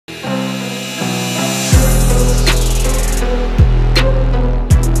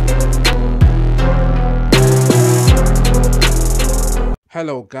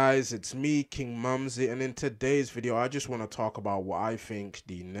Hello guys, it's me, King Mumsy, and in today's video I just want to talk about what I think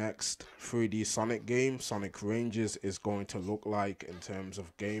the next 3D Sonic game, Sonic Ranges, is going to look like in terms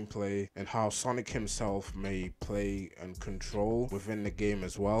of gameplay and how Sonic himself may play and control within the game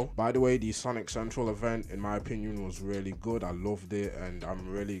as well. By the way, the Sonic Central event in my opinion was really good. I loved it and I'm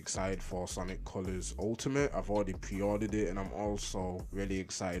really excited for Sonic Colors Ultimate. I've already pre-ordered it and I'm also really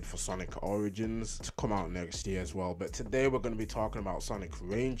excited for Sonic Origins to come out next year as well. But today we're going to be talking about Sonic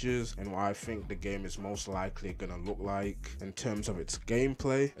Ranges and what I think the game is most likely gonna look like in terms of its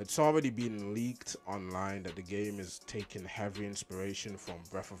gameplay. It's already been leaked online that the game is taking heavy inspiration from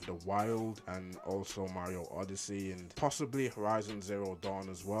Breath of the Wild and also Mario Odyssey and possibly Horizon Zero Dawn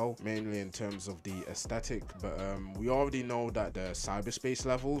as well, mainly in terms of the aesthetic. But we already know that the cyberspace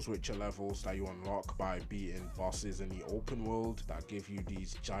levels, which are levels that you unlock by beating bosses in the open world that give you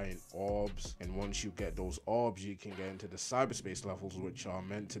these giant orbs, and once you get those orbs you can get into the cyberspace levels, which are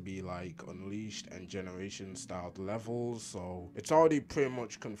meant to be like Unleashed and Generation styled levels. So it's already pretty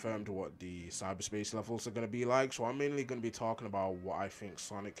much confirmed what the cyberspace levels are going to be like. So I'm mainly going to be talking about what I think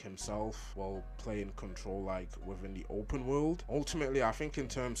Sonic himself will play and control like within the open world. Ultimately, I think in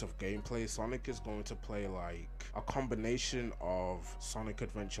terms of gameplay, Sonic is going to play like a combination of Sonic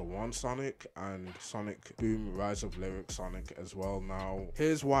Adventure 1 Sonic and Sonic Boom Rise of Lyric Sonic as well. Now,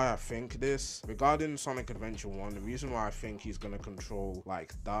 here's why I think this. Regarding Sonic Adventure 1, the reason why I think he's going to control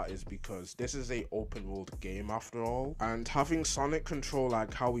like that is because this is a open world game after all, and having Sonic control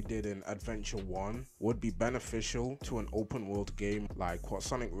like how we did in Adventure 1 would be beneficial to an open world game like what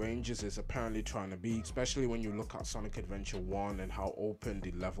Sonic Ranges is apparently trying to be, especially when you look at Sonic Adventure 1 and how open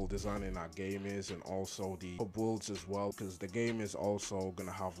the level design in that game is, and also the hub worlds as well, because the game is also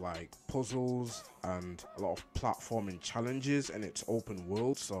gonna have like puzzles and a lot of platforming challenges in its open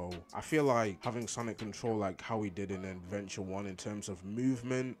world. So I feel like having Sonic control like how we did in Adventure 1 in terms of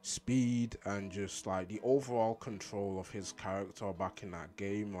movement, speed, and just like the overall control of his character back in that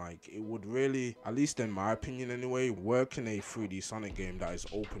game, like it would really, at least in my opinion anyway, work in a 3D Sonic game that is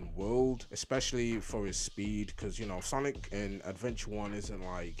open world, especially for his speed, because you know Sonic in Adventure 1 isn't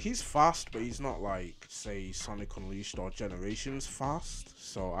like, he's fast but he's not like say Sonic Unleashed or Generations fast.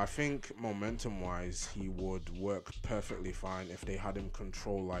 So I think momentum wise he would work perfectly fine if they had him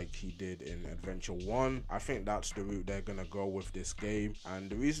control like he did in Adventure 1. I think that's the route they're gonna go with this game, and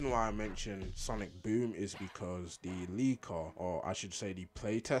the reason why I mention Sonic Boom is because the leaker, or I should say the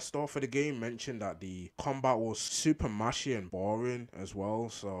playtester for the game, mentioned that the combat was super mashy and boring as well.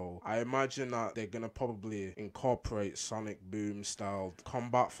 So I imagine that they're gonna probably incorporate Sonic Boom styled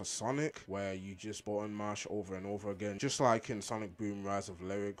combat for Sonic, where you just button mash over and over again, just like in Sonic Boom Rise of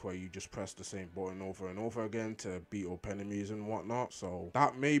Lyric, where you just press the same button over and over again to beat up enemies and whatnot. So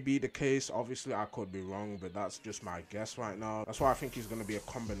that may be the case. Obviously I could be wrong, but that's just my guess right now. That's why I think he's going to be a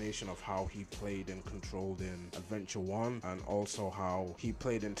combination of how he played and controlled in Adventure 1 and also how he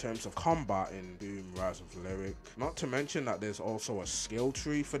played in terms of combat in Boom Rise of Lyric. Not to mention that there's also a skill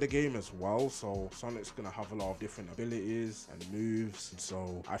tree for the game as well, so Sonic's going to have a lot of different abilities and moves.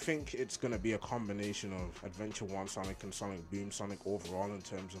 So I think it's going to be a combination of Adventure 1 Sonic and Sonic Boom Sonic overall in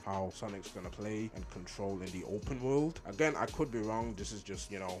terms of how Sonic's going to play and control in the open world. Again, I could be wrong. This is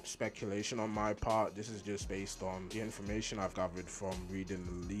just, you know, speculation on my part. This is just based on the information I've gathered from reading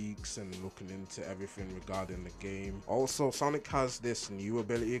the leaks and looking into everything regarding the game. Also, Sonic has this new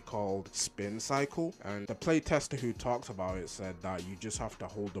ability called Spin Cycle, and the playtester who talked about it said that you just have to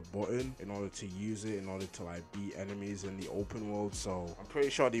hold the button in order to use it in order to like beat enemies in the open world. So I'm pretty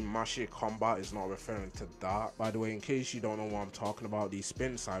sure the mashy combat is not referring to that. By the way, in case you don't know what I'm talking about, the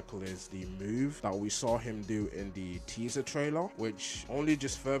Spin Cycle is the move that we saw him do in the teaser trailer, which only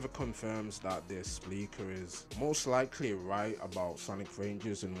just further confirms that this leaker is most likely right about Sonic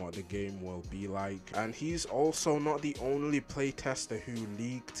Ranges and what the game will be like. And he's also not the only playtester who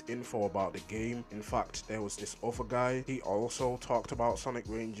leaked info about the game. In fact, there was this other guy, he also talked about Sonic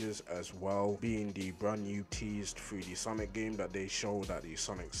Ranges as well, being the brand new teased 3D Sonic game that they showed at the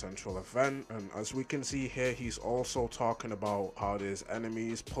Sonic Central event. And as we can see here, he's also talking about how there's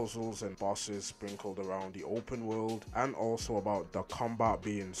enemies, puzzles, and bosses sprinkled around the open world, and also about the combat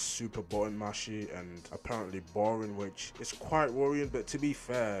being super button mashy and apparently boring, which is quite worrying. But to be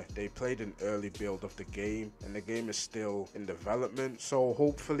fair, they played an early build of the game and the game is still in development, so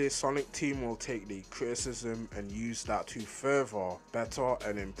hopefully Sonic team will take the criticism and use that to further better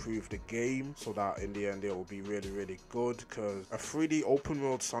and improve the game, so that in the end it will be really good, because a 3D open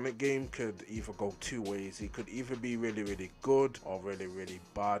world Sonic game could either go two ways. It could either be really good or really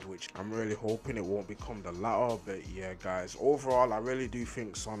bad, which I'm really hoping it won't become the latter. But yeah guys, overall I really do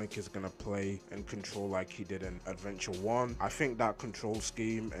think Sonic is gonna play and control like he did in Adventure 1. I think that control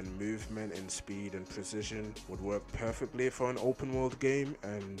scheme and movement and speed and precision would work perfectly for an open world game.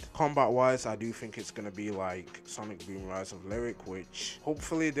 And combat wise, I do think it's gonna be like Sonic Boom Rise of Lyric, which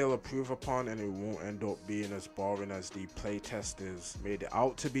hopefully they'll improve upon and it won't end up being as boring as the playtesters made it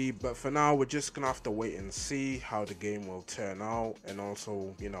out to be. But for now, we're just gonna have to wait and see how the game will turn out, and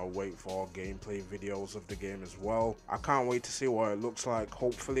also, you know, wait for gameplay videos of the game as well. I can't wait to see what it looks like.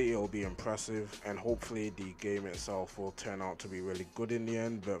 Hopefully it'll be impressive, and hopefully the game itself will turn out to be really good in the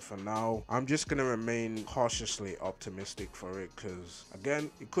end. But for now, I'm just gonna remain cautiously optimistic for it, because again,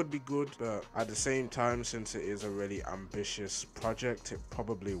 it could be good, but at the same time, since it is a really ambitious project, it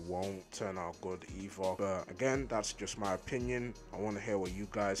probably won't turn out good either. But again, that's just my opinion. I want to hear what you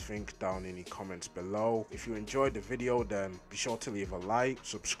guys think down in the comments below. If you enjoyed the video, then be sure to leave a like,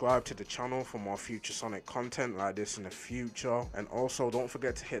 subscribe to the channel for more future Sonic content like this in the future, and also don't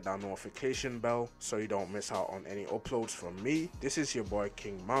forget to hit that notification bell so you don't miss out on any uploads from me. This is your boy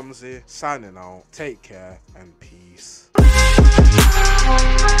King Mumsy signing out. Take care and peace.